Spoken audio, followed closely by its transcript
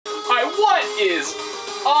is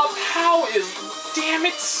up? How is... Damn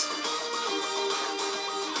it!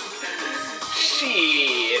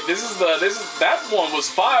 Shit. That one was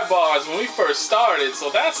 5 bars when we first started, so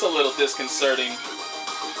that's a little disconcerting.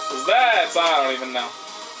 Cause that's... I don't even know.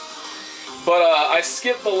 But I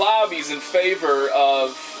skipped the lobbies in favor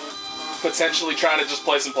of potentially trying to just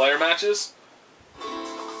play some player matches.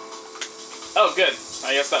 Oh, good.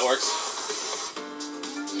 I guess that works.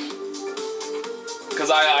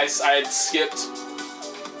 Because I had skipped...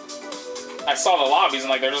 I saw the lobbies and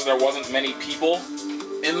like there wasn't many people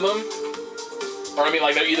in them. Or I mean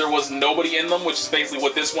like there either was nobody in them, which is basically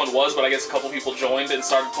what this one was, but I guess a couple people joined and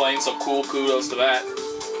started playing, so cool, kudos to that.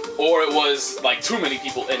 Or it was like too many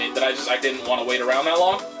people in it that I didn't want to wait around that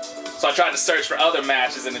long. So I tried to search for other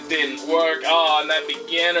matches and it didn't work. Oh, and that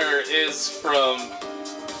beginner is from...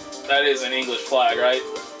 That is an English flag, right?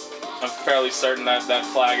 I'm fairly certain that that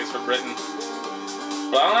flag is for Britain.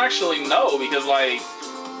 But I don't actually know because, like,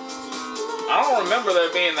 I don't remember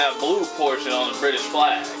there being that blue portion on the British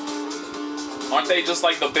flag. Aren't they just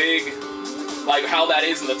like the big, like how that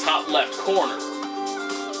is in the top left corner?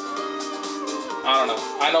 I don't know.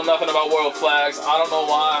 I know nothing about world flags. I don't know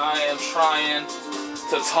why I am trying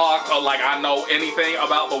to talk like I know anything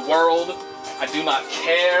about the world. I do not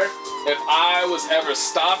care. If I was ever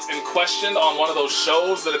stopped and questioned on one of those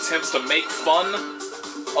shows that attempts to make fun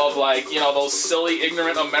of, like, you know, those silly,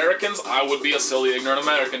 ignorant Americans, I would be a silly, ignorant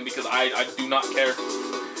American because I do not care.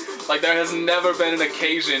 Like, there has never been an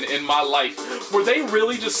occasion in my life. Were they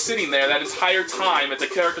really just sitting there that entire time at the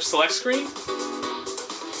character select screen?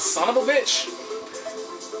 Son of a bitch.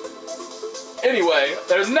 Anyway,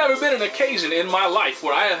 there's never been an occasion in my life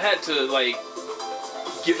where I have had to, like,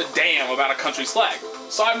 give a damn about a country's flag.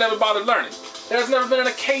 So I've never bothered learning. There's never been an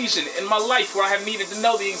occasion in my life where I have needed to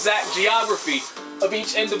know the exact geography of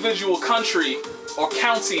each individual country or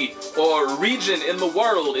county or region in the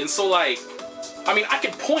world. And so, like, I mean, I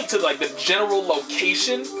could point to, like, the general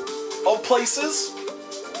location of places,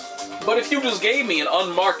 but if you just gave me an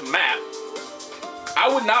unmarked map, I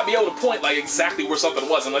would not be able to point, like, exactly where something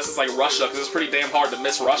was, unless it's, like, Russia, because it's pretty damn hard to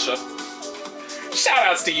miss Russia.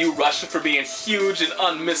 Shoutouts to you, Russia, for being huge and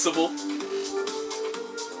unmissable.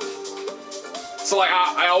 So, like,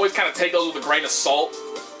 I always kind of take those with a grain of salt.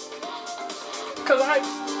 Because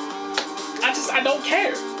I don't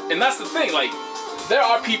care. And that's the thing, like, there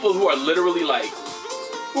are people who are literally, like,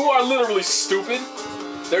 stupid.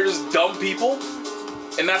 They're just dumb people.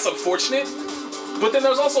 And that's unfortunate. But then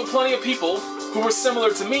there's also plenty of people who are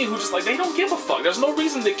similar to me who just, like, they don't give a fuck. There's no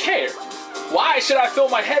reason to care. Why should I fill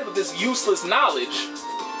my head with this useless knowledge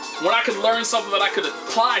when I could learn something that I could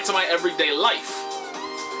apply to my everyday life?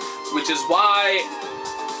 Which is why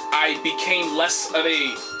I became less of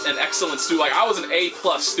an excellent student. Like, I was an A+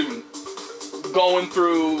 student going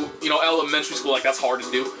through, you know, elementary school. Like, that's hard to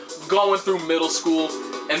do. Going through middle school.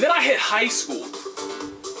 And then I hit high school.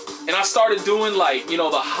 And I started doing, like, you know,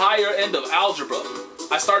 the higher end of algebra.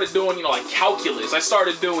 I started doing, you know, like, calculus. I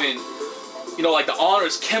started doing, you know, like, the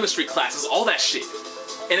honors chemistry classes, all that shit.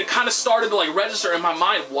 And it kind of started to, like, register in my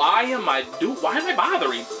mind, why am I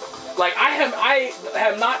bothering? Like, I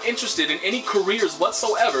am not interested in any careers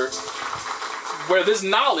whatsoever where this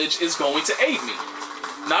knowledge is going to aid me.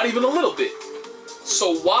 Not even a little bit.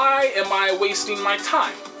 So why am I wasting my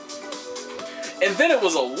time? And then it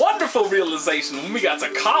was a wonderful realization when we got to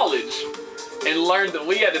college and learned that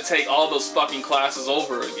we had to take all those fucking classes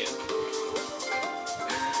over again.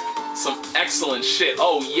 Some excellent shit.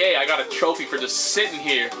 Oh yeah, I got a trophy for just sitting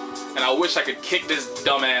here, and I wish I could kick this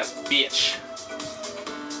dumbass bitch.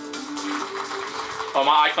 Oh,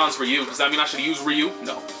 my icon's for you. Does that mean I should use Ryu?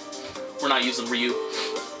 No. We're not using Ryu.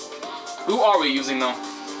 Who are we using, though?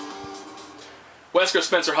 Wesker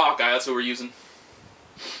Spencer Hawkeye, that's who we're using.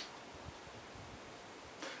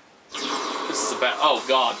 This is a bad... Oh,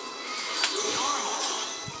 God.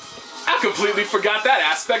 I completely forgot that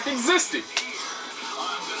aspect existed.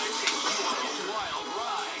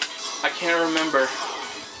 I can't remember.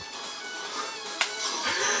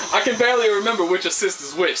 I can barely remember which assist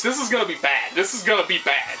is which. This is gonna be bad. This is gonna be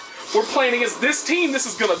bad. We're playing against this team. This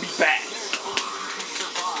is gonna be bad.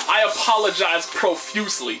 I apologize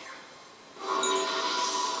profusely.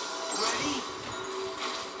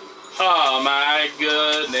 Oh my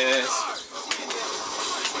goodness.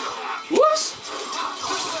 Whoops.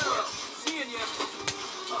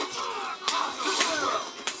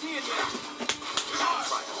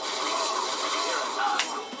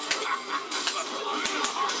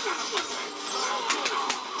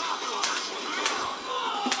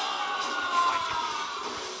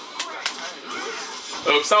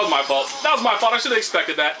 Oops, that was my fault. That was my fault. I should have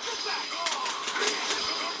expected that.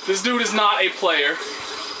 This dude is not a player.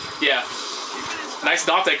 Yeah. Nice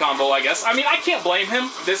Dante combo, I guess. I mean, I can't blame him.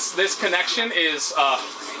 This connection is,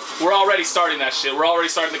 we're already starting that shit. We're already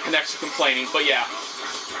starting the connection complaining, but yeah.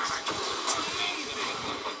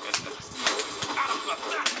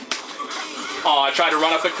 Oh, I tried to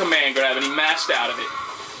run up a command grab and he mashed out of it.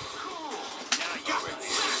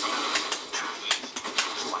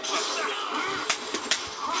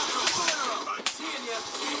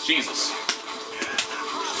 Jesus.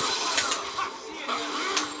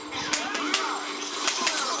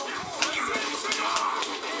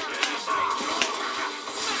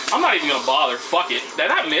 I'm not even gonna bother. Fuck it. Did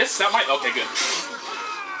that miss? That might. Okay, good.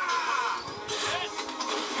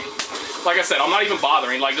 Like I said, I'm not even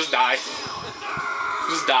bothering. Like, just die.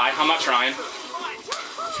 Just die. I'm not trying.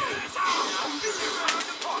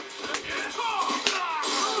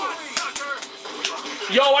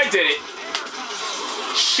 Yo, I did it.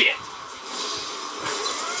 Shit.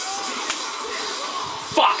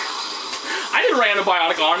 Fuck. I did random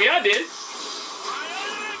bionic arm. Yeah, I did.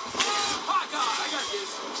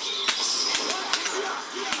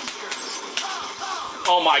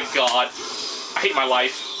 Oh my god. I hate my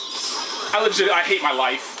life. I hate my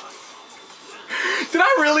life. Did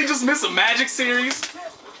I really just miss a Magic series?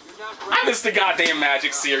 I missed the goddamn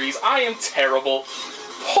Magic series. I am terrible.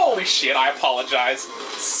 Holy shit, I apologize.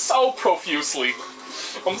 So profusely.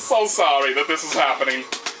 I'm so sorry that this is happening.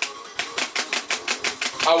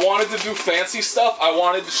 I wanted to do fancy stuff. I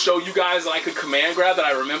wanted to show you guys that I could command grab, that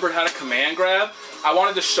I remembered how to command grab. I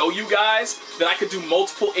wanted to show you guys that I could do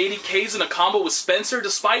multiple 80Ks in a combo with Spencer,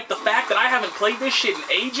 despite the fact that I haven't played this shit in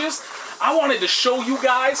ages. I wanted to show you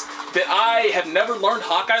guys that I have never learned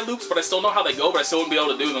Hawkeye loops, but I still know how they go, but I still wouldn't be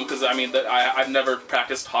able to do them, because, I mean, I've never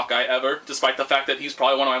practiced Hawkeye ever, despite the fact that he's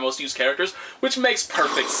probably one of my most used characters, which makes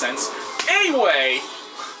perfect sense. Anyway,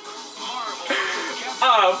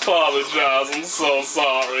 I apologize, I'm so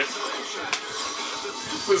sorry.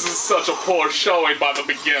 This is such a poor showing by the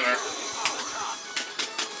beginner.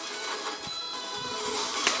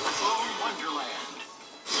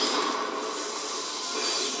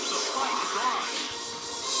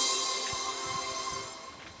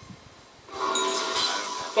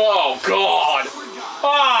 Oh, God!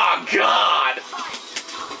 Oh, God!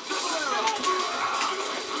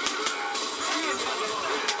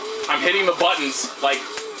 I'm hitting the buttons, like,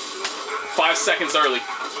 5 seconds early.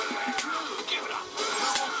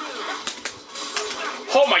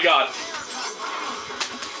 Oh, my God!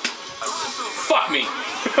 Fuck me!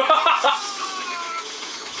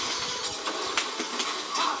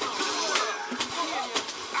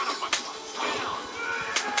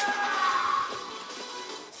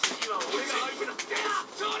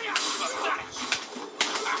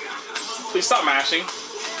 Please stop mashing.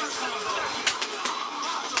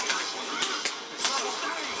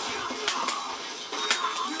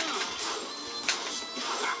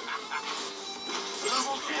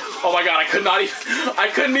 Oh my god, I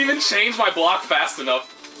couldn't even change my block fast enough.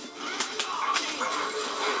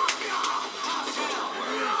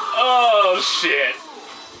 Oh shit.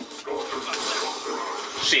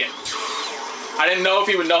 Shit. I didn't know if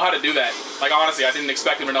he would know how to do that. Like honestly, I didn't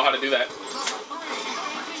expect him to know how to do that.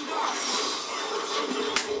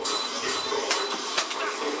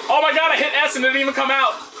 Oh my god, I hit S and it didn't even come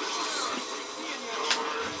out.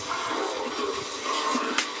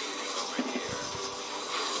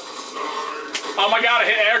 Oh my god, I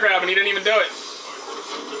hit air grab and he didn't even do it.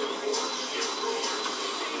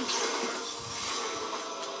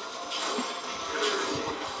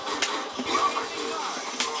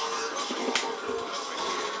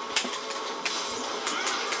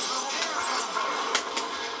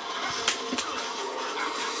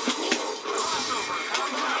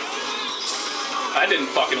 That didn't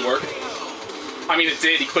fucking work. I mean, it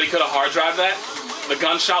did, but he could have hard drive that. The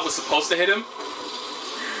gunshot was supposed to hit him.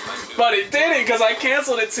 But it didn't, because I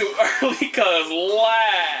canceled it too early, because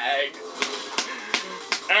lag.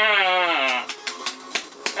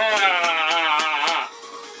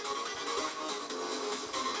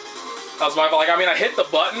 That was my fault. Like, I mean, I hit the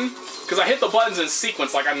button, because I hit the buttons in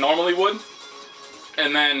sequence like I normally would.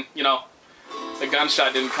 And then, you know, the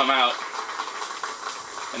gunshot didn't come out.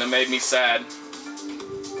 And it made me sad.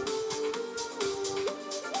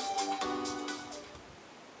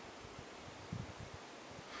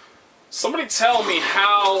 Somebody tell me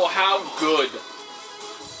how good.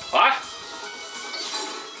 What?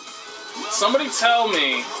 Somebody tell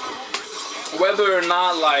me whether or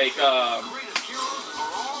not, like,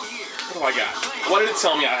 what do I got? What did it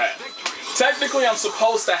tell me I had? Technically, I'm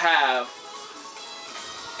supposed to have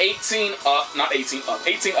 18 up, not 18 up.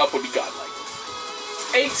 18 up would be godlike.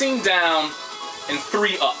 18 down, and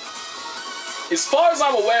 3 up. As far as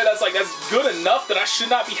I'm aware, that's good enough that I should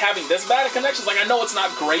not be having this bad of connections. Like, I know it's not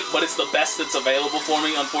great, but it's the best that's available for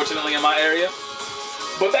me, unfortunately, in my area.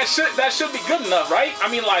 But that should be good enough, right? I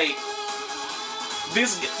mean, like,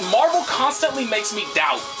 this Marvel constantly makes me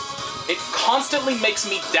doubt. It constantly makes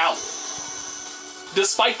me doubt.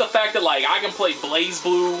 Despite the fact that, like, I can play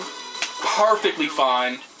BlazBlue perfectly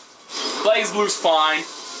fine. BlazBlue's fine.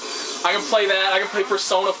 I can play that. I can play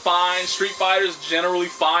Persona fine. Street Fighter's generally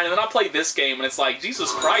fine. And then I play this game, and it's like,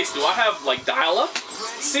 Jesus Christ, do I have, like, dial-up?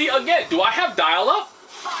 See, again, do I have dial-up?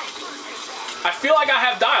 I feel like I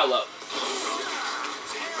have dial-up.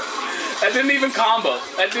 That didn't even combo.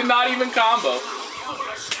 That did not even combo.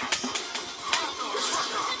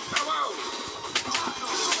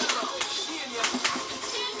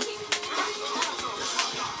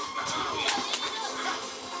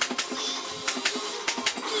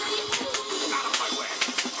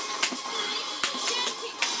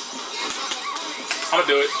 I'm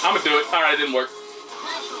gonna do it. I'm gonna do it. Alright, it didn't work.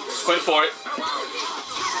 Wait for it.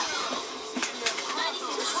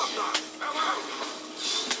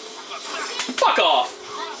 Fuck off!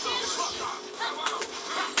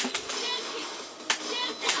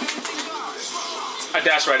 I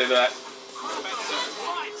dashed right into that.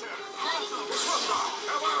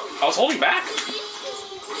 I was holding back.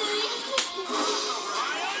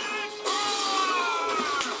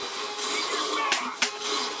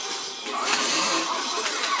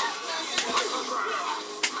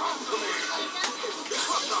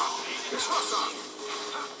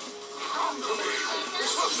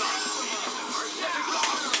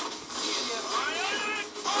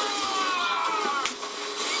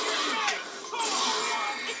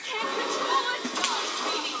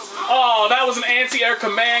 Oh, that was an anti-air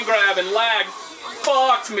command grab and lag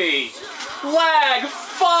fucked me. Lag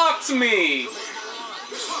fucked me.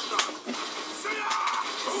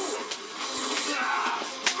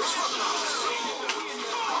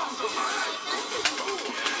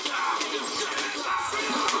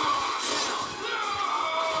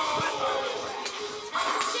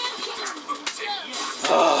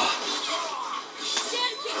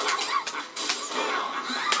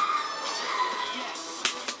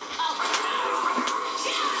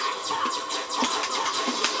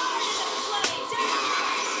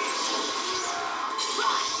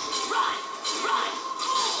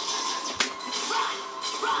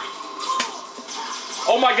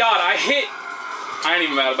 Oh my god, I hit! I ain't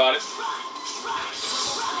even mad about it.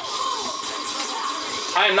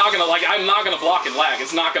 I'm not gonna block and lag.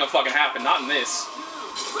 It's not gonna fucking happen. Not in this.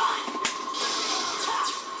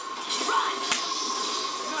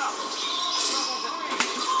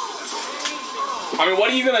 I mean,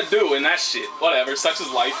 what are you gonna do in that shit? Whatever, such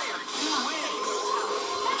is life.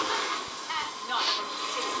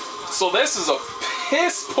 So this is a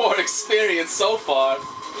piss poor experience so far.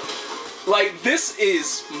 Like, this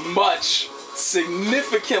is much,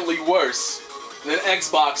 significantly worse than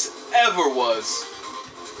Xbox ever was.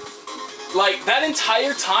 Like, that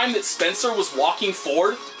entire time that Spencer was walking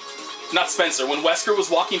forward, not Spencer, when Wesker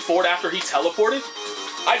was walking forward after he teleported,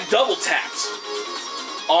 I double tapped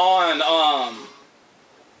on,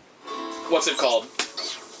 what's it called?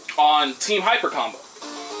 On Team Hyper Combo.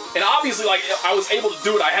 And obviously, like, I was able to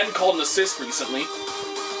do it. I hadn't called an assist recently.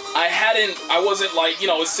 I wasn't like, you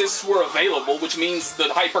know, assists were available, which means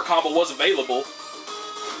the hyper combo was available.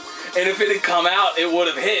 And if it had come out, it would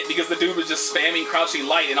have hit, because the dude was just spamming crouching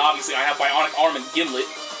light, and obviously I have Bionic Arm and Gimlet.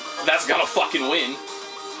 That's gonna fucking win.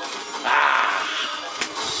 Ah.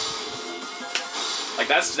 Like,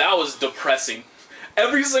 that was depressing.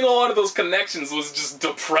 Every single one of those connections was just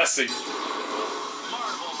depressing.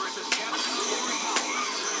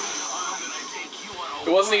 It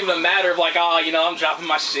wasn't even a matter of like, oh, you know, I'm dropping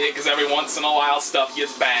my shit because every once in a while stuff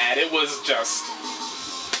gets bad. It was just,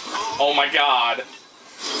 oh my god.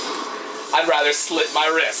 I'd rather slit my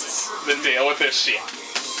wrists than deal with this shit.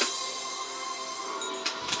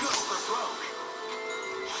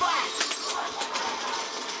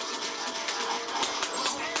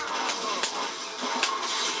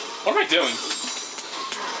 What am I doing?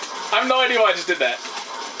 I have no idea why I just did that.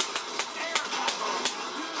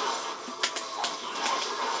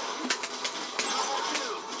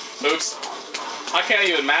 Oops. I can't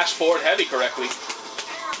even mash forward heavy correctly.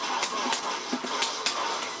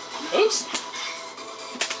 Oops.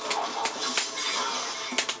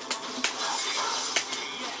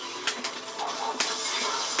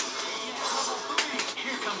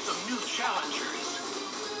 Here come some new challengers.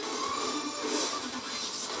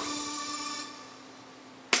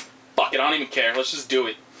 Fuck it, I don't even care. Let's just do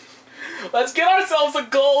it. Let's get ourselves a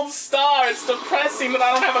gold star. It's depressing that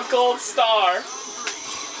I don't have a gold star.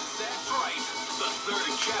 That's right. The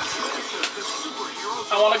third chapter of the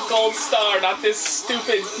superhero. I want a gold star, not this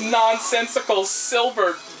stupid, nonsensical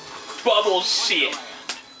silver bubble shit.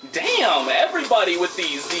 Damn, everybody with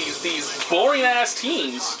these boring ass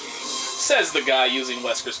teams, says the guy using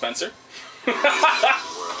Wesker Spencer.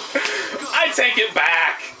 I take it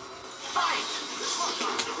back.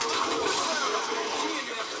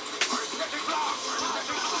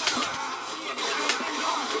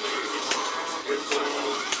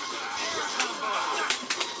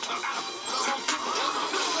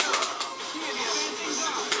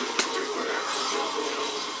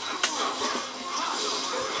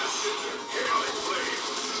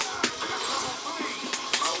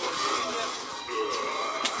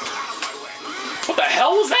 What the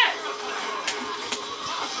hell was that?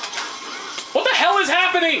 What the hell is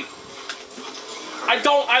happening? I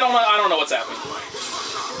don't know what's happening.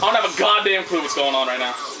 I don't have a goddamn clue what's going on right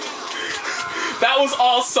now. That was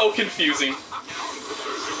all so confusing.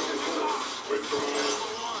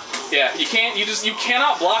 Yeah, you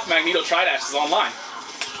cannot block Magneto Tridashes online.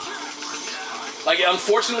 Like, it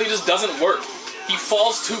unfortunately just doesn't work. He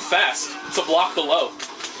falls too fast to block the low.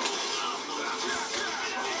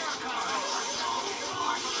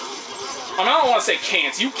 I mean, I don't want to say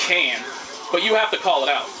can't. You can, but you have to call it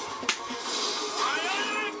out.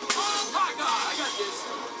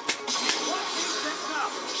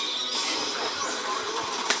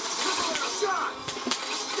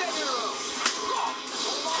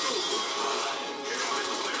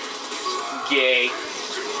 Gay.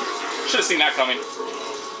 Should have seen that coming.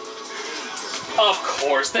 Of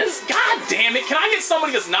course. This. God damn it. Can I get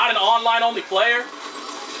somebody that's not an online only player?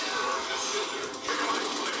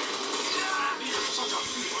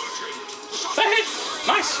 That hit.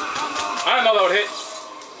 Nice. I didn't know that would hit.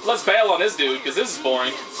 Let's bail on this dude, because this is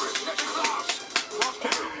boring.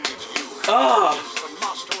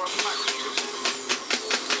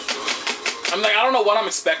 I'm like, I don't know what I'm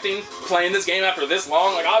expecting playing this game after this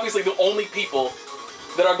long. Like, obviously the only people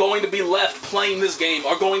that are going to be left playing this game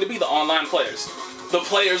are going to be the online players. The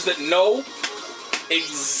players that know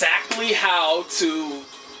exactly how to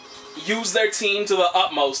use their team to the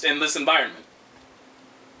utmost in this environment.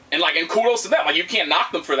 And kudos to them. Like, you can't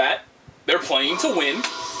knock them for that. They're playing to win.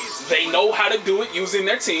 They know how to do it using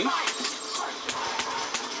their team.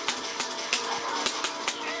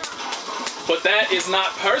 But that is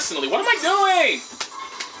not personally. What am I doing?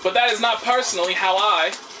 But that is not personally how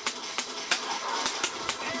I.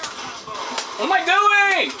 What am I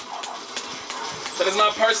doing? That is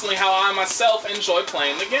not personally how I myself enjoy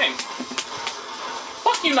playing the game.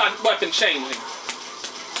 Fuck you, not weapon changing.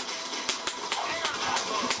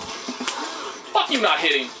 Fuck you, not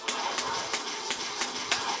hitting.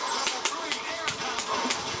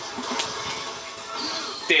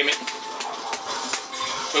 Damn it.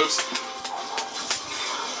 Oops.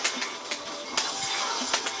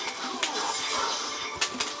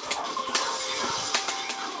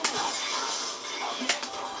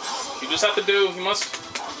 You just have to do, you must.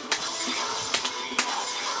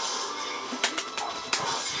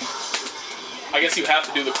 I guess you have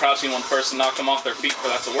to do the crouching one first and knock them off their feet for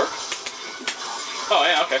that to work. Oh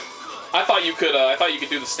yeah, okay. I thought you could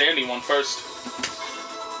do the standing one first.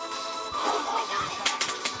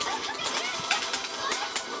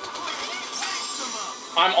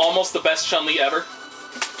 I'm almost the best Chun-Li ever.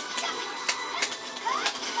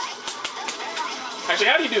 Actually,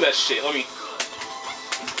 how do you do that shit? Let me.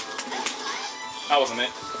 That wasn't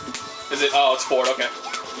it. Is it? Oh, it's forward. Okay.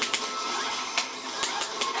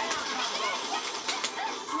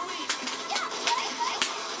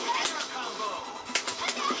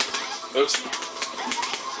 Oops.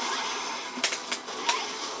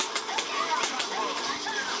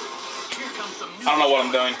 I don't know what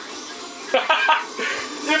I'm doing.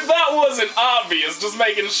 If that wasn't obvious, just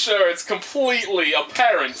making sure it's completely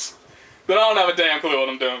apparent that I don't have a damn clue what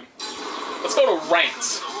I'm doing. Let's go to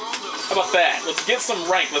ranked. How about that? Let's get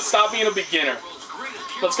some rank. Let's stop being a beginner.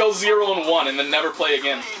 Let's go 0 and 1 and then never play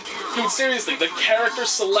again. Dude, seriously, the character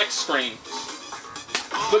select screen.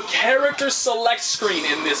 The character select screen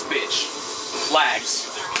in this bitch lags.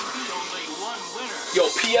 Yo,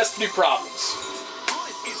 PS3 problems.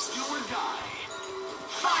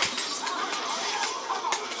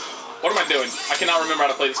 What am I doing? I cannot remember how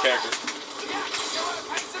to play this character.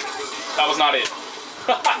 That was not it.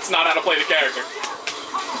 That's not how to play the character.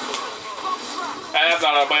 That's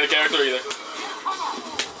not how to play the character either.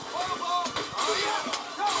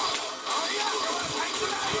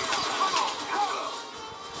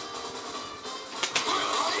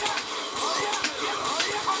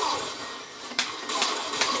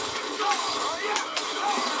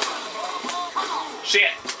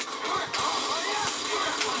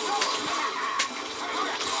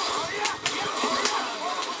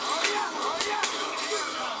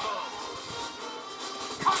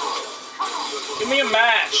 Give me a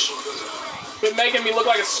match. Quit making me look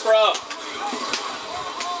like a scrub.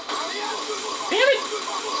 Damn it!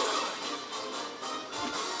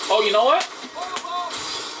 Oh, you know what?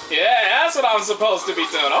 Yeah, that's what I'm supposed to be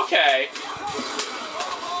doing. Okay.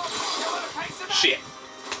 Shit.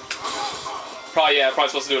 Probably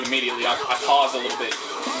supposed to do it immediately. I paused a little bit.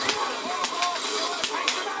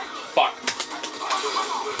 Fuck.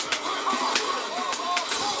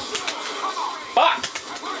 Fuck!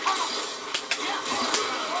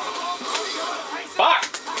 Fuck!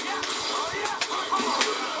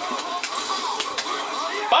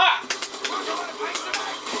 Fuck!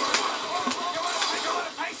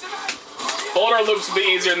 Boulder loops would be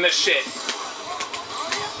easier than this shit.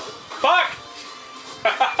 Fuck!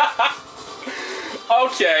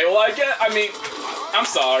 Okay, well I mean, I'm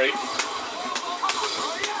sorry.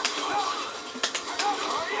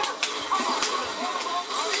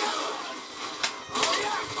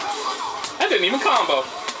 That didn't even combo.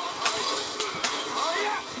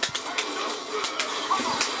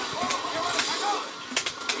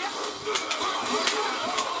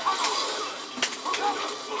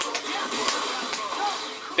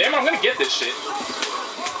 Damn it, I'm gonna get this shit.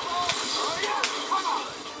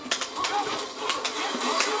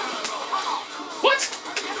 What?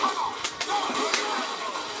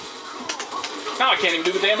 Now I can't even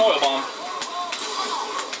do the damn oil bomb.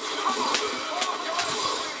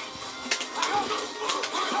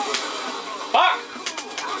 Fuck!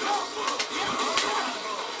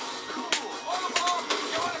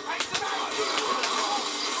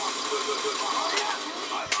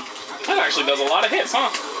 That actually does a lot of hits, huh?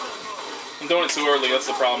 I'm doing it too early, that's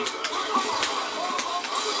the problem.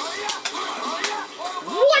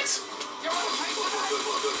 What?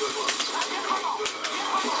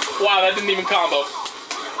 Wow, that didn't even combo.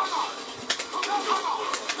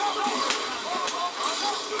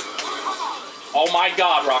 Oh my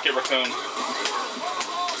god, Rocket Raccoon.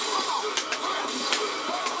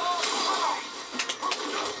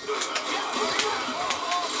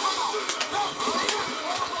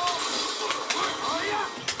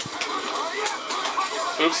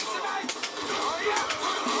 Oops.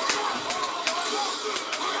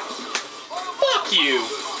 Fuck you!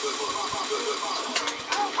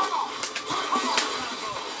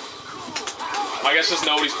 I guess just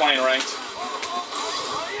nobody's playing ranked.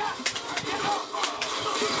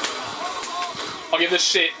 I'll give this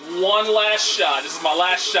shit one last shot. This is my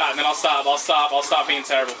last shot, and then I'll stop. I'll stop being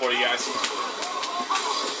terrible for you guys.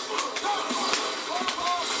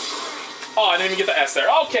 Oh, I didn't even get the S there.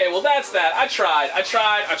 Okay, well that's that. I tried.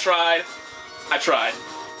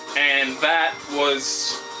 And that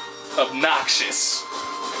was obnoxious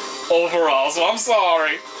overall, so I'm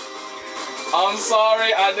sorry. I'm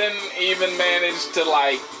sorry I didn't even manage to,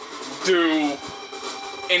 like, do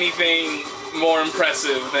anything more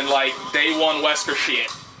impressive than, like, day one Wesker shit.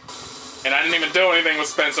 And I didn't even do anything with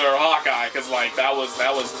Spencer or Hawkeye, because, like, that was,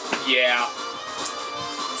 yeah.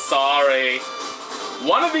 Sorry.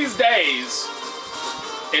 One of these days,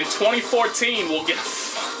 in 2014, we'll get a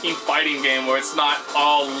fucking fighting game where it's not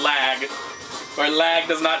all lag. Where lag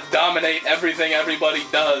does not dominate everything everybody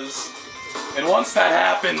does. And once that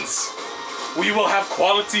happens, we will have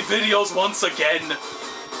quality videos once again.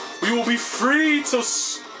 We will be free to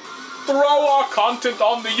throw our content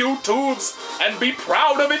on the YouTubes and be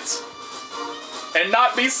proud of it. And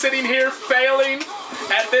not be sitting here failing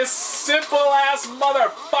at this simple-ass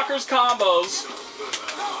motherfucker's combos.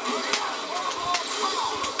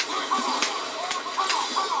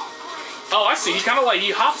 Oh, I see. He kind of like,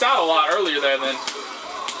 he hopped out a lot earlier there then.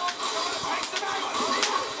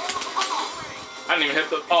 I didn't even hit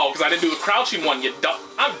the, oh, because I didn't do the crouching one, you dumb.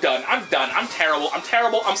 I'm done. I'm terrible.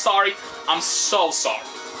 I'm sorry. I'm so sorry.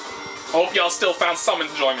 I hope y'all still found some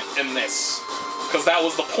enjoyment in this. Because that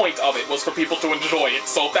was the point of it, was for people to enjoy it.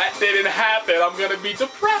 So if that didn't happen, I'm going to be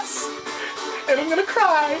depressed. And I'm going to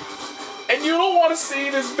cry. And you don't want to see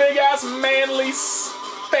this big-ass manly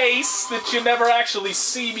face that you never actually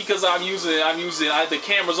see because the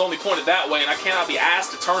camera's only pointed that way and I cannot be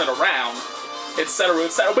asked to turn it around, etc.,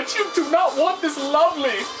 etc. But you do not want this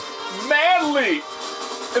lovely, manly,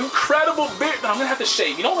 incredible beard. I'm gonna have to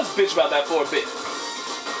shave. You know, let's bitch about that for a bit.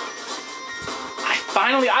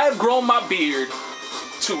 I have grown my beard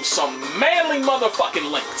to some manly motherfucking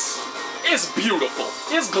lengths. It's beautiful.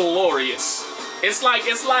 It's glorious. It's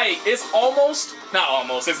almost, not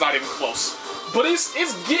almost, it's not even close. But it's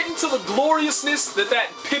getting to the gloriousness that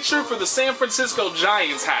pitcher for the San Francisco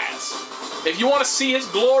Giants has. If you want to see his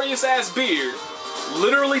glorious ass beard,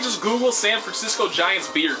 literally just Google San Francisco Giants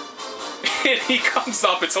beard. And he comes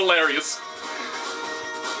up, it's hilarious.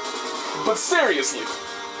 But seriously,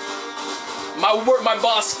 My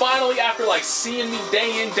boss finally, after like seeing me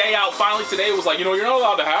day in, day out, finally today was like, you know, you're not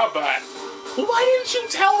allowed to have that. Well, why didn't you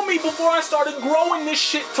tell me before I started growing this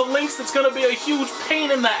shit to lengths that's gonna be a huge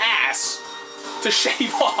pain in the ass to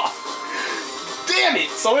shave off? Damn it!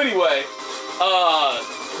 So anyway,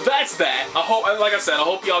 that's that. I hope, like I said, I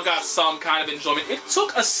hope y'all got some kind of enjoyment. It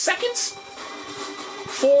took a second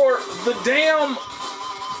for the damn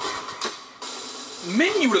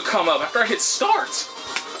menu to come up after I hit start.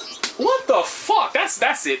 What the fuck? That's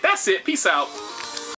it. That's it. Peace out.